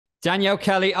Danielle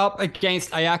Kelly up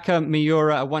against Ayaka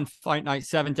Miura at one fight night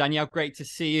seven. Danielle, great to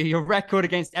see you. Your record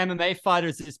against MMA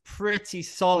fighters is pretty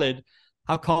solid.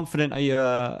 How confident are you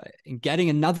in getting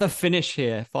another finish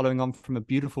here, following on from a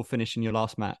beautiful finish in your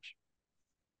last match?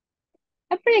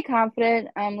 I'm pretty confident.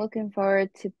 I'm looking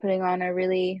forward to putting on a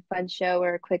really fun show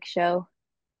or a quick show,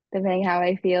 depending how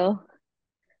I feel.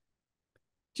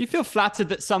 Do you feel flattered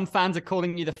that some fans are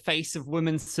calling you the face of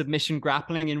women's submission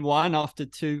grappling in one after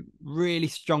two really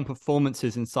strong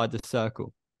performances inside the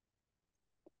circle?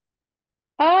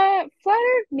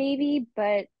 Flattered maybe,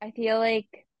 but I feel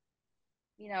like,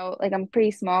 like I'm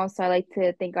pretty small, so I like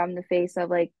to think I'm the face of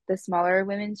like the smaller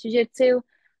women's jiu-jitsu.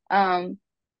 Um,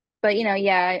 but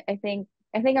yeah, I think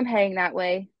I'm heading that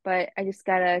way, but I just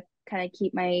gotta kind of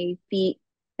keep my feet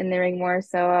in the ring more,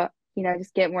 so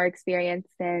just get more experience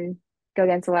and go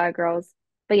against a lot of girls.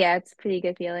 But yeah, it's a pretty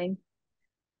good feeling.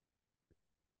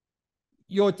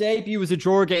 Your debut was a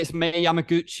draw against Mei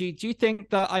Yamaguchi. Do you think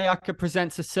that Ayaka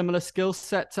presents a similar skill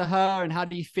set to her? And how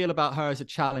do you feel about her as a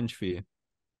challenge for you?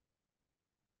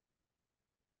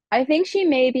 I think she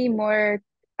may be more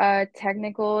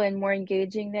technical and more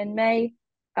engaging than May.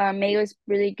 May was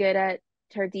really good at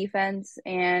her defense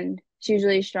and she was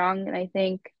really strong. And I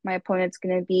think my opponent's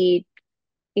going to be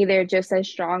either just as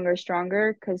strong or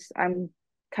stronger because I'm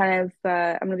going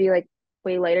to be like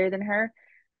way lighter than her.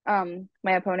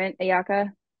 My opponent,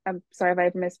 Ayaka, I'm sorry if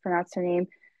I mispronounced her name.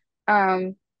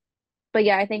 Um, but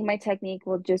yeah, I think my technique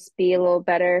will just be a little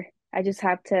better. I just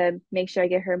have to make sure I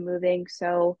get her moving.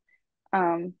 So,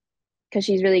 um, because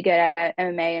she's really good at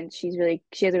MMA and she has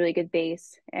a really good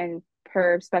base and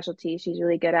her specialty she's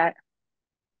really good at.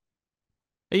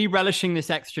 Are you relishing this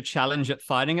extra challenge at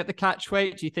fighting at the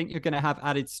catchweight? Do you think you're going to have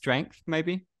added strength,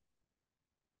 maybe?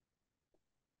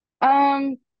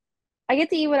 Um, I get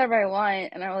to eat whatever I want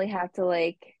and I don't really have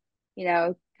to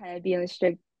kind of be on a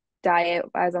strict diet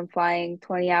as I'm flying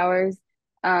 20 hours.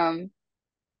 Um,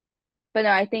 but no,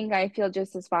 I think I feel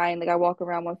just as fine. Like I walk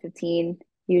around 115,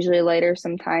 usually lighter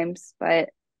sometimes, but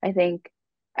I think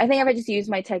I think if I just use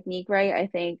my technique right, I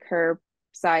think her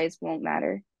size won't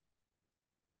matter.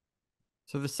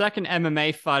 So the second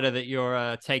MMA fighter that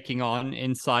you're taking on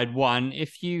inside one,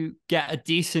 if you get a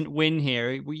decent win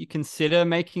here, will you consider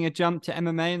making a jump to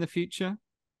MMA in the future?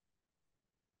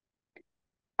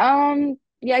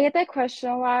 Yeah, I get that question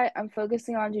a lot. I'm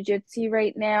focusing on jiu-jitsu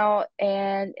right now,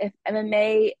 and if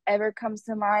MMA ever comes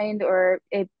to mind or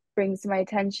it brings to my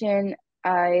attention,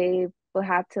 I will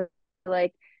have to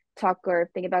like talk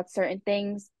or think about certain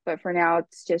things, but for now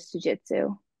it's just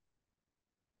jiu-jitsu.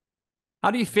 How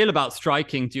do you feel about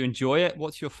striking? Do you enjoy it?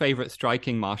 What's your favorite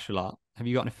striking martial art? Have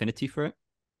you got an affinity for it?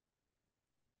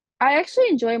 I actually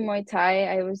enjoy Muay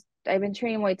Thai. I've been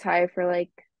training Muay Thai for like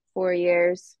 4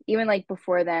 years, even like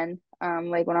before then,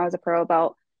 like when I was a pro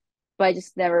belt, but I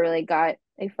just never really got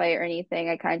a fight or anything.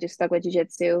 I kind of just stuck with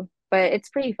jiu-jitsu, but it's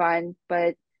pretty fun.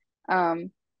 But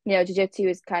um, jiu-jitsu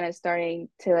is kind of starting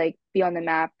to like be on the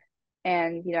map,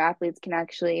 and athletes can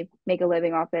actually make a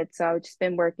living off it. So I've just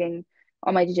been working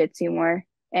on my jiu-jitsu more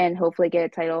and hopefully get a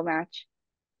title match.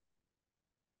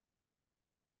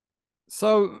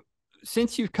 So,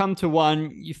 since you've come to one,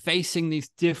 you're facing these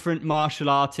different martial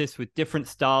artists with different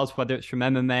styles, whether it's from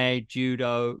MMA,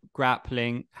 judo,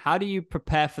 grappling. How do you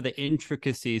prepare for the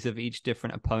intricacies of each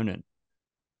different opponent?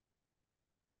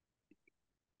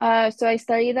 So I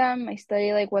study them. I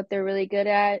study like what they're really good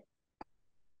at.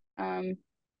 Um,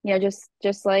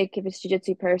 just like if it's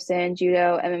jiu-jitsu person,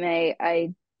 judo, MMA,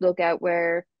 I look at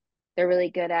where they're really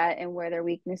good at and where their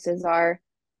weaknesses are.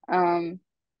 Um,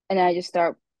 and I just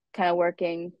start kind of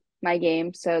working my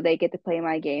game so they get to play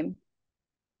my game.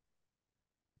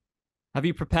 Have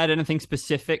you prepared anything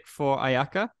specific for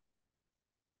Ayaka?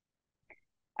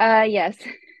 Yes,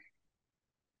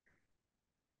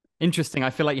 Interesting. I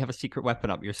feel like you have a secret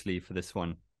weapon up your sleeve for this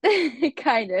one.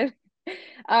 kind of.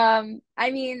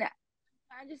 I mean,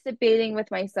 I'm just debating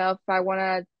with myself if I want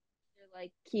to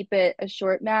like keep it a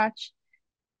short match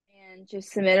and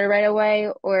just submit her right away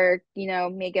or,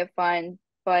 make it fun.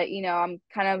 But,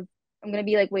 I'm gonna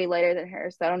be like way lighter than her.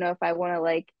 So I don't know if I want to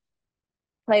like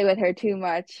play with her too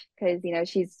much because,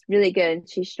 she's really good.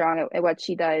 She's strong at what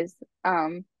she does.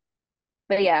 But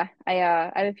yeah, I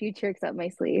have a few tricks up my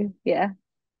sleeve. Yeah.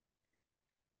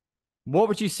 What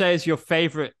would you say is your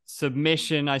favorite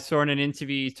submission? I saw in an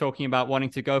interview talking about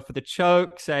wanting to go for the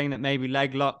choke, saying that maybe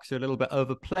leg locks are a little bit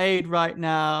overplayed right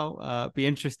now. Be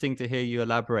interesting to hear you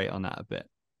elaborate on that a bit.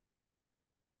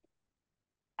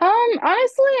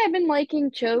 Honestly, I've been liking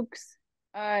chokes.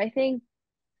 I think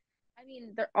I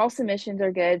mean they're all submissions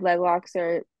are good. Leg locks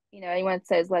are anyone that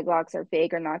says leg locks are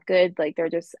fake or not good, like they're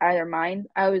just out of their mind.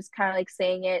 I was kind of like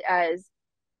saying it as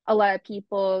a lot of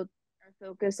people are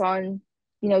focused on,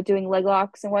 doing leg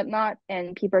locks and whatnot,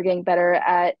 and people are getting better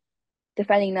at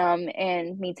defending them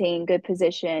and maintaining good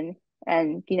position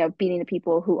and, beating the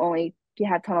people who only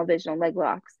have tunnel vision on leg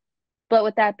locks. But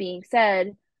with that being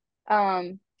said,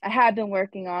 I have been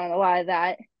working on a lot of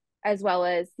that, as well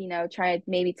as, trying to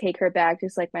maybe take her back,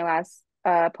 just like my last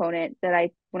opponent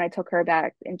that when I took her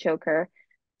back and choke her.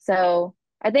 So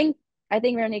I think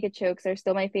rear naked chokes are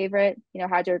still my favorite.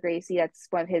 Hadjar Gracie, that's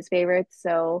one of his favorites.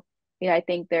 So, I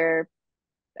think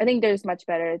there's much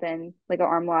better than like an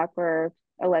arm lock or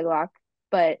a leg lock.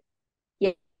 But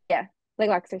yeah, yeah, leg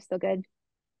locks are still good.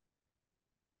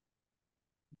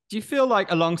 Do you feel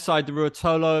like alongside the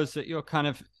Ruotolos that you're kind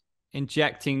of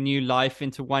injecting new life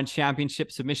into one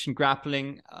championship submission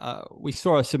grappling? We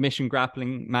saw a submission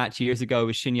grappling match years ago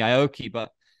with Shinya Aoki,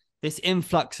 but this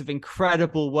influx of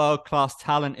incredible world-class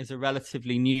talent is a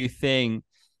relatively new thing.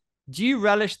 Do you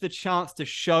relish the chance to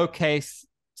showcase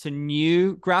to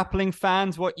new grappling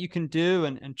fans what you can do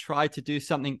and try to do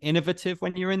something innovative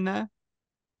when you're in there?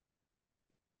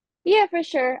 Yeah, for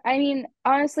sure. I mean,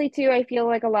 honestly, too, I feel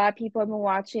like a lot of people have been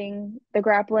watching the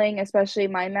grappling, especially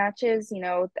my matches.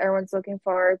 Everyone's looking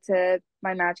forward to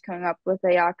my match coming up with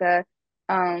Ayaka.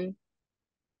 Um,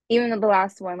 Even the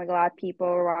last one, like a lot of people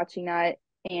were watching that,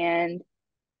 and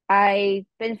I've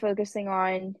been focusing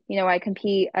on, I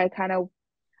compete. I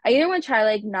either want to try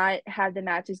like not have the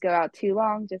matches go out too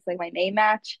long, just like my main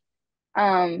match.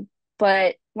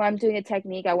 But when I'm doing a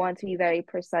technique, I want it to be very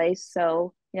precise.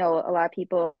 So, a lot of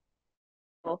people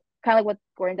kind of like what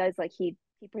Gordon does, like he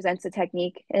presents the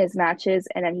technique in his matches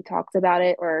and then he talks about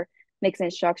it or makes an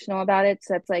instructional about it.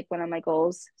 So that's like one of my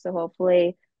goals. So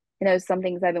hopefully, some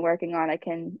things I've been working on, I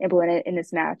can implement it in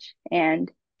this match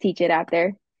and teach it out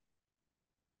there.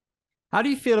 How do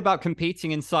you feel about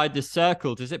competing inside the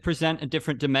circle? Does it present a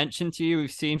different dimension to you?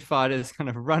 We've seen fighters kind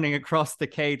of running across the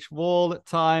cage wall at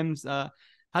times.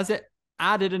 Has it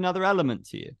added another element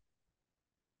to you?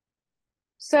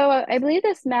 So I believe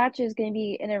this match is going to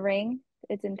be in a ring.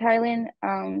 It's in Thailand.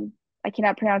 I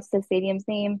cannot pronounce the stadium's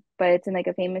name, but it's in like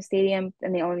a famous stadium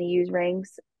and they only use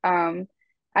rings. I've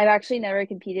actually never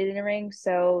competed in a ring,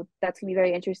 so that's gonna be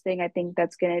very interesting. I think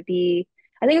it'll be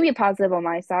a positive on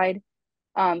my side,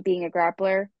 being a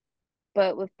grappler.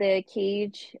 But with the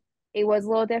cage, it was a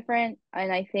little different.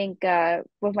 And I think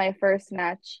with my first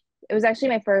match, it was actually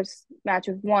my first match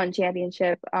with one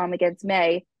championship against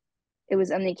May. It was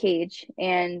on the cage,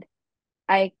 and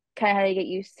I kind of had to get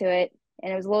used to it.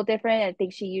 And it was a little different. I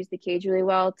think she used the cage really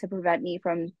well to prevent me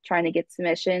from trying to get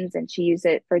submissions, and she used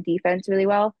it for defense really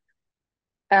well.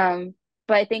 Um,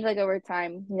 but I think like over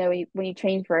time, when you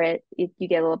train for it, you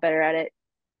get a little better at it.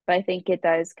 But I think it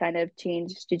does kind of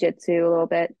change jujitsu a little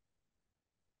bit.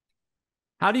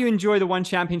 How do you enjoy the one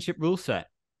championship rule set?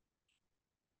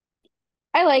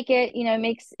 I like it.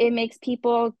 It makes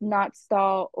people not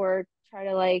stall or try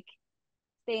to like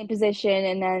stay in position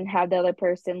and then have the other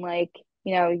person like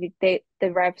the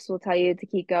refs will tell you to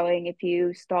keep going. If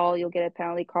you stall, you'll get a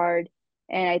penalty card,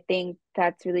 and I think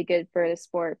that's really good for the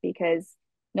sport because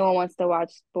no one wants to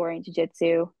watch boring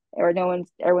jiu-jitsu or no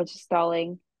one's everyone's just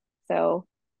stalling. So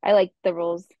I like the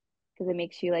rules because it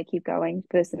makes you like keep going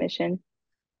for the submission.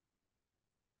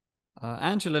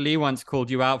 Angela Lee once called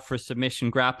you out for a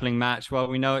submission grappling match. Well,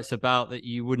 we know it's about that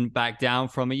you wouldn't back down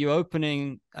from. Are you open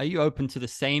to the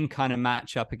same kind of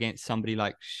matchup against somebody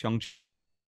like Xiong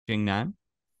Jingnan?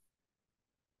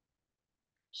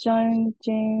 Sean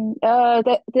Jane,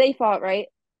 they fought right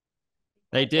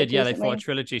They did, like yeah. They fought a recently.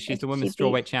 trilogy. She's the She women's beat.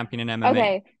 strawweight champion in MMA.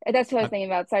 Okay, that's what I was Uh, thinking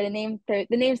about. Sorry,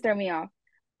 the names throw me off.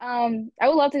 I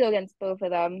would love to go against both of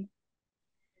them.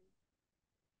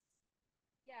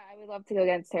 Yeah, I would love to go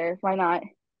against her. Why not?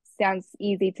 Sounds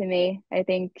easy to me. I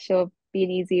think she'll be an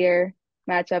easier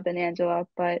matchup than Angela,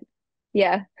 but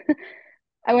yeah,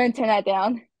 I wouldn't turn that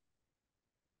down.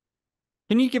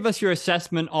 Can you give us your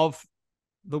assessment of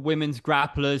the women's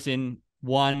grapplers in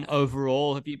one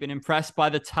overall? Have you been impressed by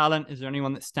the talent? Is there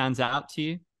anyone that stands out to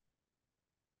you?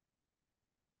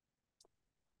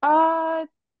 Uh,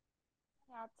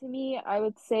 to me, I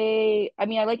would say, I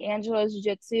mean, I like Angela's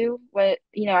jiu-jitsu, but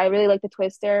I really like the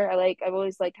twister. I've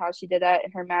always liked how she did that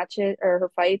in her matches or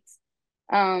her fights.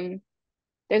 Um,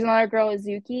 there's another girl,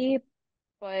 Azuki,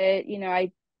 but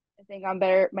I think I'm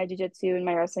better. My jiu-jitsu and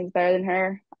my wrestling's better than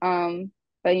her.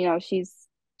 But she's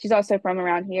also from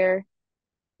around here.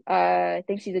 I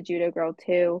think she's a judo girl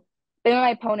too. Then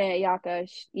my opponent Ayaka,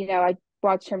 I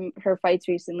watched her fights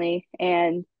recently,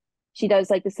 and she does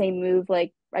like the same move.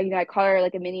 Like I call her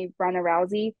like a mini Ronda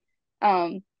Rousey.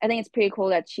 I think it's pretty cool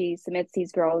that she submits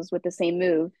these girls with the same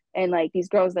move, and like these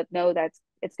girls that know that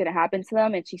it's gonna happen to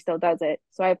them, and she still does it.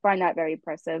 So I find that very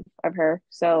impressive of her.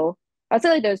 So I'd say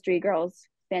like those three girls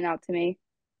stand out to me.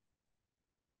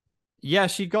 Yeah,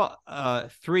 she got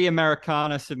three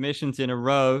Americana submissions in a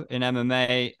row in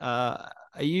MMA. Are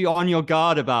you on your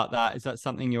guard about that? Is that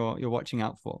something you're watching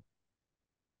out for?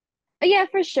 Yeah,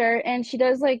 for sure. And she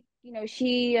does like,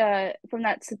 she from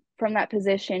that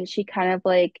position, she kind of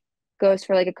like goes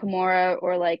for like a Kimura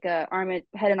or like a arm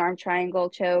head and arm triangle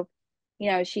choke.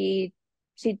 She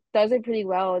does it pretty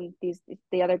well, and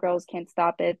the other girls can't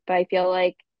stop it. But I feel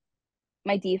like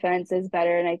my defense is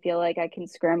better, and I feel like I can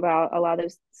scramble out a lot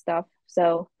of stuff.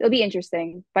 So it'll be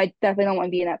interesting. But I definitely don't want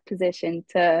to be in that position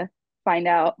to find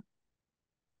out.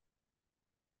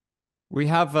 We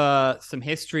have some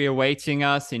history awaiting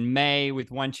us in May with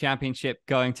one championship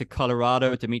going to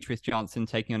Colorado, Demetrius Johnson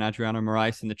taking on Adriano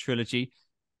Moraes in the trilogy.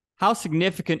 How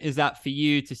significant is that for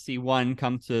you to see one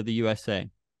come to the USA?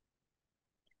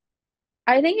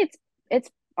 I think it's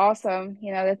awesome.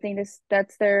 The thing is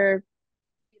that's their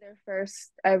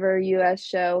first ever US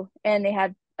show, and they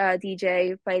had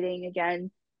DJ fighting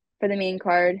again for the main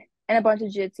card and a bunch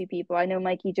of jiu-jitsu people. I know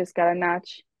Mikey just got a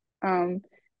match. Um,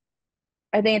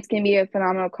 I think it's gonna be a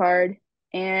phenomenal card,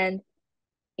 and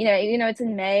it's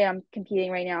in May. I'm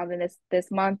competing right now. Then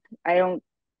this month, I'm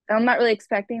not really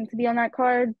expecting to be on that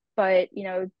card, but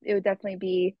it would definitely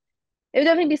be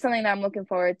something that I'm looking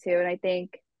forward to, and I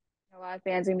think a lot of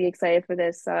fans are gonna be excited for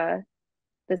this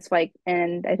fight,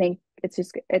 and I think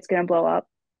it's gonna blow up.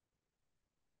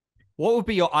 What would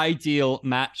be your ideal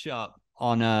matchup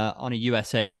on a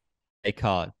USA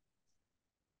card?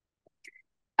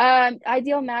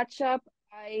 Ideal matchup,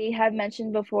 I have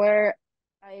mentioned before.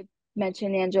 I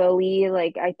mentioned Angela Lee,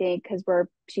 like I think because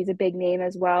she's a big name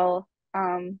as well.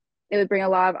 It would bring a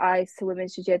lot of eyes to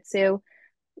women's jiu-jitsu.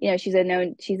 She's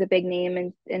a big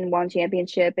name in one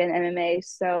championship in MMA,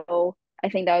 so I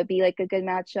think that would be like a good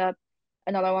matchup.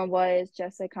 Another one was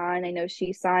Jessica Khan. I know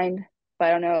she signed, but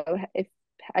I don't know if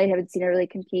I haven't seen her really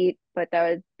compete, but that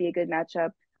would be a good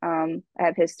matchup. I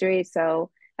have history,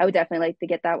 so I would definitely like to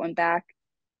get that one back.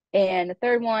 And the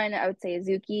third one, I would say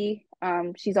Azuki.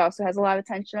 She's also has a lot of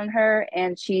attention on her,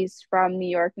 and she's from New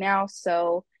York now,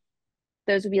 so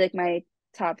those would be like my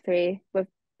top three with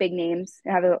big names.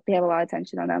 They have a lot of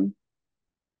attention on them.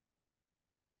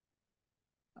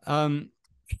 Um,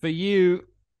 for you,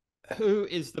 who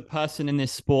is the person in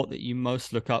this sport that you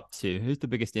most look up to? Who's the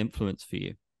biggest influence for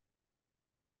you?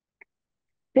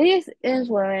 Biggest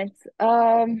influence.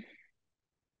 I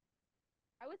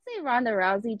would say Ronda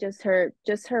Rousey, just her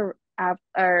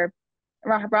or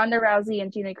Ronda Rousey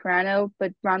and Gina Carano,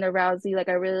 but Ronda Rousey, like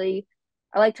I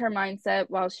liked her mindset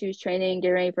while she was training,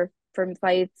 getting ready for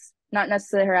fights. Not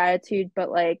necessarily her attitude, but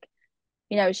like,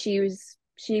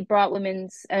 she brought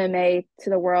women's MMA to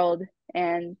the world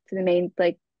and to the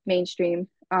mainstream.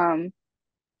 So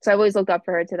I always looked up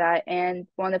for her to that. And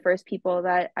one of the first people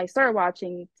that I started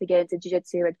watching to get into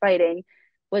jiu-jitsu and fighting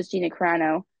was Gina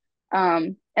Carano.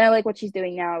 And I like what she's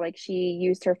doing now. Like she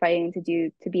used her fighting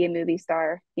to be a movie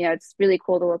star. It's really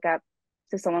cool to look up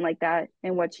to someone like that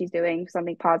and what she's doing,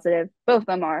 something positive. Both of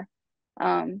them are.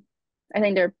 Um, I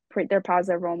think they're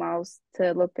positive role models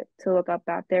to look up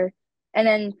out there. And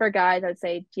then for guys, I'd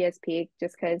say GSP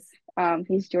just because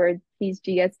he's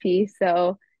GSP,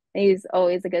 so he's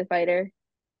always a good fighter.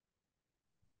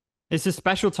 It's a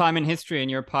special time in history, and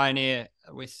you're a pioneer.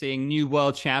 We're seeing new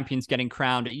world champions getting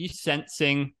crowned. Are you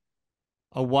sensing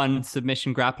a one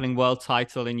submission grappling world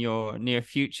title in your near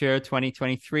future,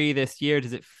 2023, this year?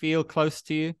 Does it feel close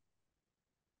to you?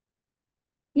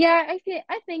 Yeah,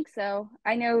 I think so.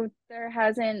 I know there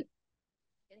hasn't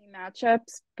any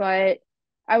matchups, but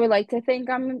I would like to think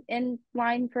I'm in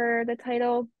line for the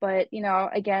title. But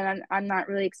again, I'm not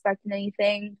really expecting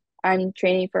anything. I'm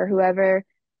training for whoever.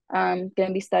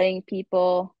 Gonna be studying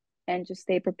people and just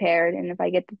stay prepared. And if I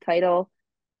get the title,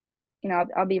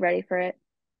 I'll be ready for it.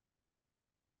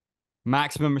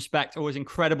 Maximum respect. Always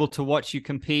incredible to watch you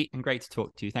compete and great to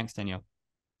talk to you. Thanks, Danielle.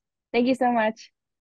 Thank you so much.